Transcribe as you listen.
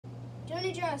Do you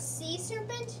want to draw a sea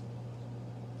serpent?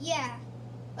 Yeah,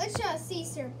 let's draw a sea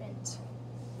serpent.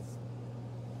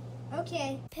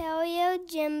 Okay. Paleo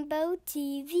Jimbo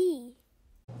TV.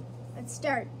 Let's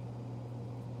start.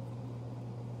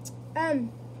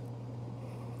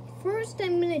 First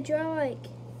I'm gonna draw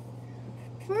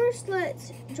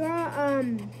let's draw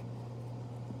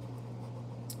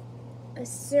a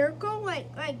circle, like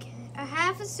a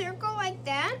half a circle like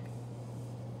that.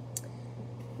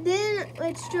 Then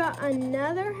let's draw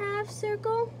another half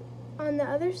circle on the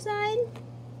other side.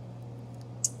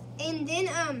 And then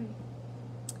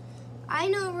I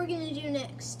know what we're gonna do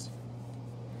next.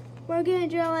 We're gonna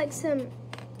draw like some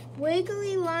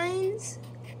wiggly lines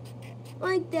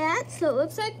like that, so it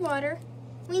looks like water.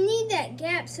 We need that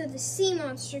gap so the sea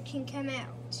monster can come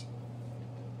out.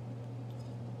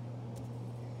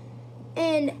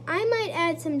 And I might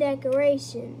add some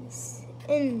decorations,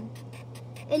 and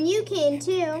you can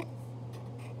too.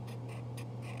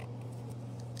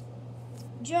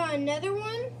 Draw another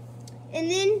one, and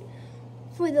then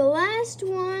for the last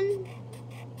one,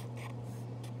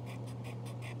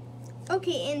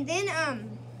 okay, and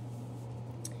then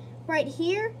right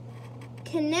here,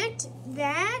 connect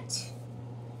that,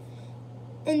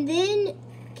 and then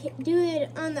do it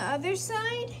on the other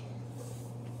side,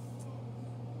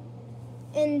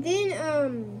 and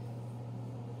then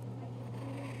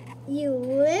you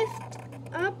lift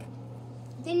up,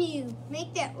 then you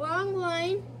make that long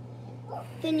line,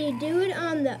 then you do it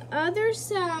on the other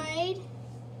side,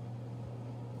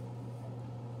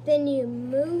 then you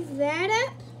move that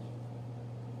up,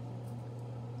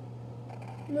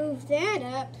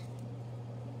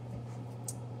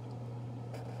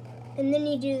 and then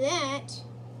you do that,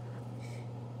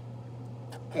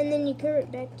 and then you curve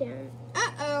it back down.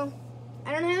 Uh-oh,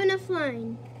 I don't have enough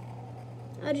line.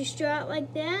 I'll just draw it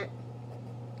like that,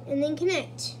 and then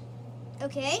connect.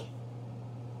 Okay?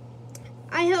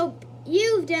 I hope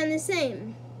you've done the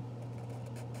same.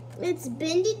 Let's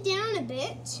bend it down a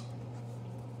bit.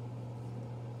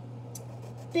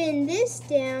 Bend this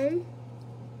down.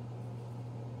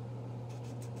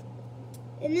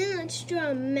 And then let's draw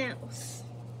a mouth.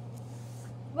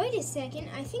 Wait a second,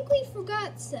 I think we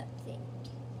forgot something.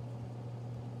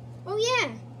 Oh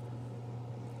yeah.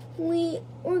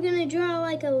 We're gonna draw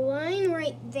like a line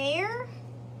right there.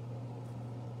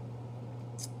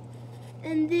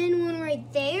 And then one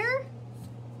right there.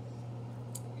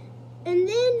 And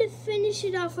then to finish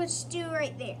it off, let's do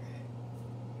right there.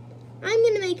 I'm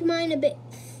gonna make mine a bit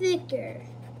thicker.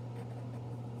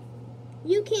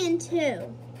 You can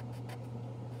too.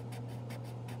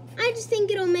 I just think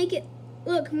it'll make it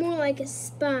look more like a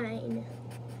spine.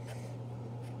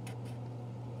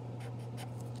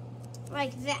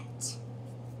 Like that.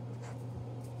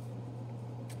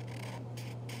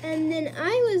 And then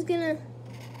I was gonna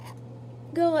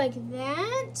go like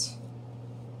that.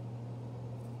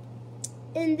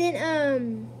 And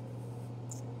then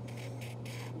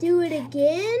do it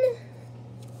again.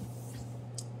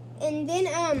 And then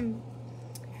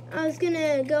I was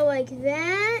gonna go like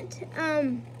that.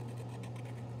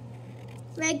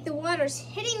 Like the water's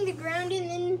hitting the ground and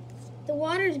then the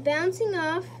water's bouncing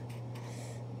off.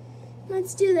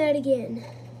 Let's do that again.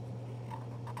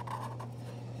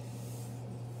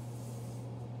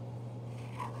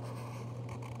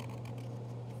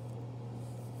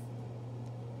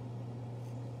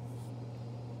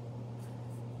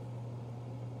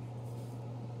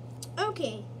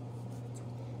 Okay.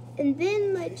 And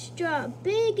then let's draw a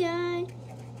big eye.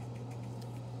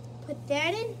 Put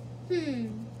that in.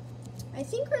 I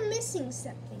think we're missing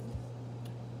something.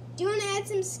 Do you want to add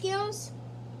some scales?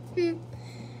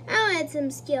 I'll add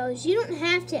some scales. You don't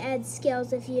have to add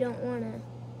scales if you don't want to.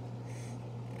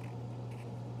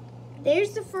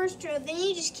 There's the first row. Then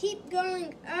you just keep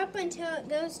going up until it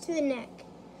goes to the neck.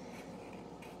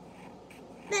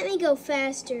 Let me go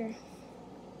faster.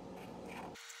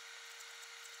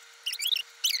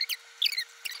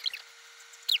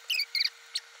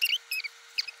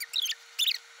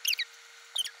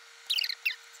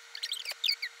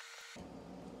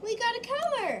 We got a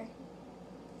color.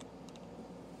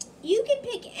 You can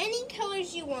pick any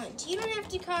colors you want. You don't have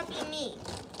to copy me.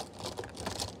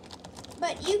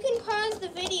 But you can pause the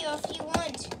video if you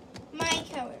want my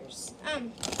colors.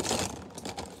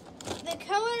 The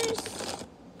colors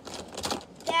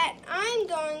that I'm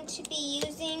going to be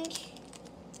using,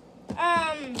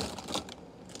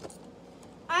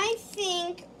 I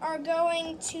think are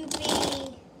going to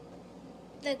be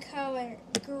the color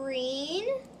green.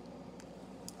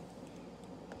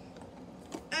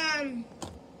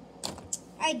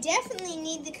 I definitely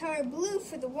need the color blue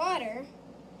for the water.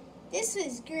 This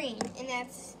is green, and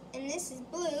this is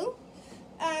blue.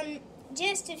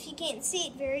 just if you can't see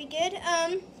it very good.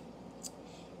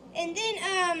 And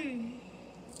then,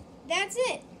 that's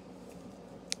it.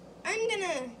 I'm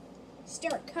gonna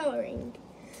start coloring.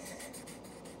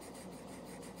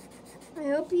 I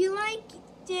hope you liked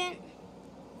it.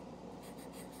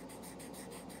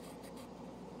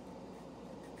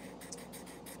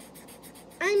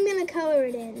 I'm gonna color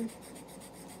it in.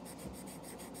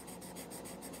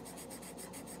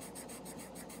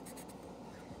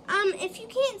 If you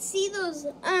can't see those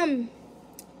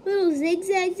little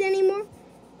zigzags anymore,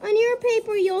 on your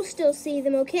paper you'll still see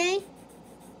them, okay?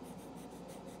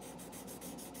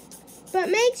 But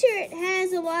make sure it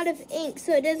has a lot of ink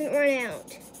so it doesn't run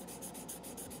out.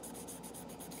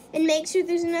 And make sure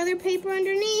there's another paper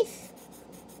underneath,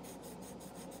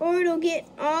 or it'll get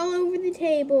all over the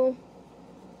table.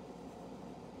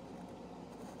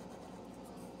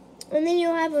 And then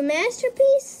you'll have a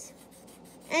masterpiece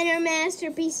and our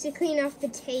masterpiece to clean off the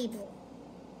table.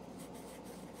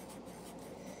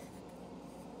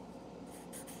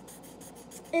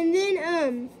 And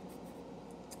then,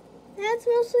 that's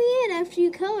mostly it after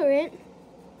you color it.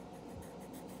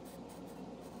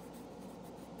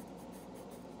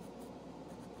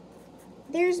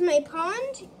 There's my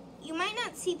pond. You might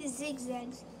not see the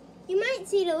zigzags. You might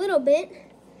see it a little bit.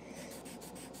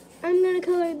 I'm gonna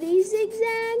color these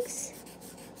zigzags.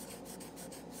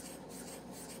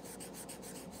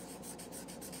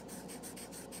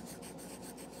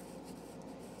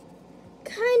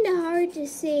 Kinda hard to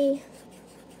see.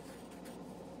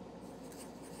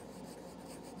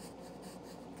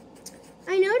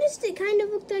 I noticed it kind of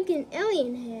looked like an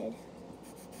alien head.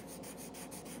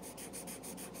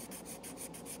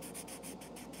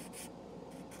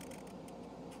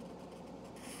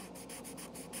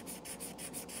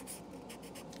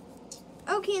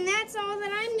 Okay, and that's all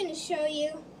that I'm going to show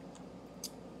you.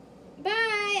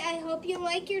 Bye. I hope you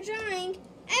like your drawing.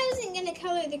 I wasn't going to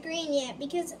color the green yet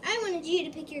because I wanted you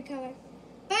to pick your color.